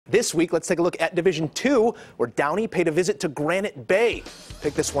This week, let's take a look at Division II, where Downey paid a visit to Granite Bay.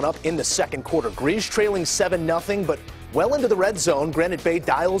 Picked this one up in the second quarter. Grizz trailing 7-0, but well into the red zone. Granite Bay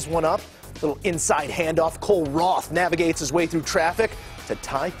dials one up. Little inside handoff. Cole Roth navigates his way through traffic to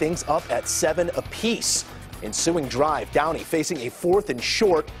tie things up at 7 apiece. Ensuing drive, Downey facing a 4th and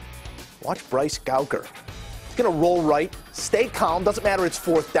short. Watch Bryce Gauker. He's going to roll right, stay calm, doesn't matter it's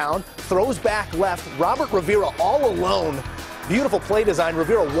 4th down, throws back left. Robert Rivera all alone. Beautiful play design.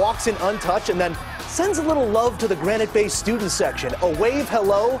 Rivera walks in untouched and then sends a little love to the Granite Bay student section. A wave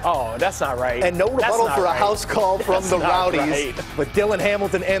hello. Oh, that's not right. And no rebuttal for a house call from the Rowdies. Right. But Dylan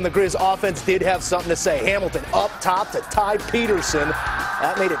Hamilton and the Grizz offense did have something to say. Hamilton up top to Ty Peterson.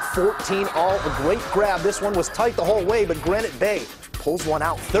 That made it 14 all. A great grab. This one was tight the whole way, but Granite Bay pulls one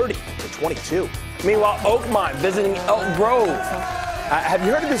out 30-22. Meanwhile, Oakmont visiting Elk Grove. Have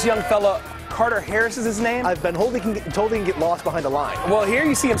you heard of this young fella? Carter Harris is his name. I've been told he can get lost behind a line. Well, here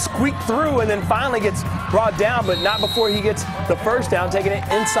you see him squeak through and then finally gets brought down, but not before he gets the first down, taking it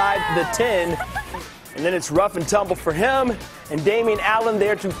inside the 10. And then it's rough and tumble for him, and Damian Allen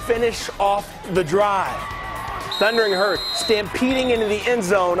there to finish off the drive. Thundering herd, stampeding into the end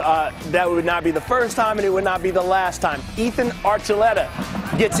zone. That would not be the first time, and it would not be the last time. Ethan Archuleta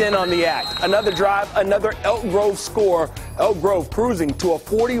gets in on the act. Another drive, another Elk Grove score. Elk Grove cruising to a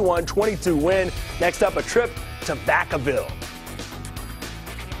 41-22 win. Next up, a trip to Vacaville.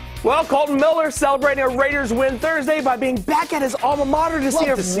 Well, Colton Miller celebrating a Raiders win Thursday by being back at his alma mater to see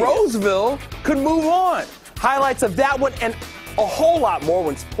if Roseville could move on. Highlights of that one and a whole lot more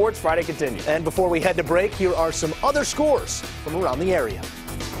when Sports Friday continues. And before we head to break, here are some other scores from around the area.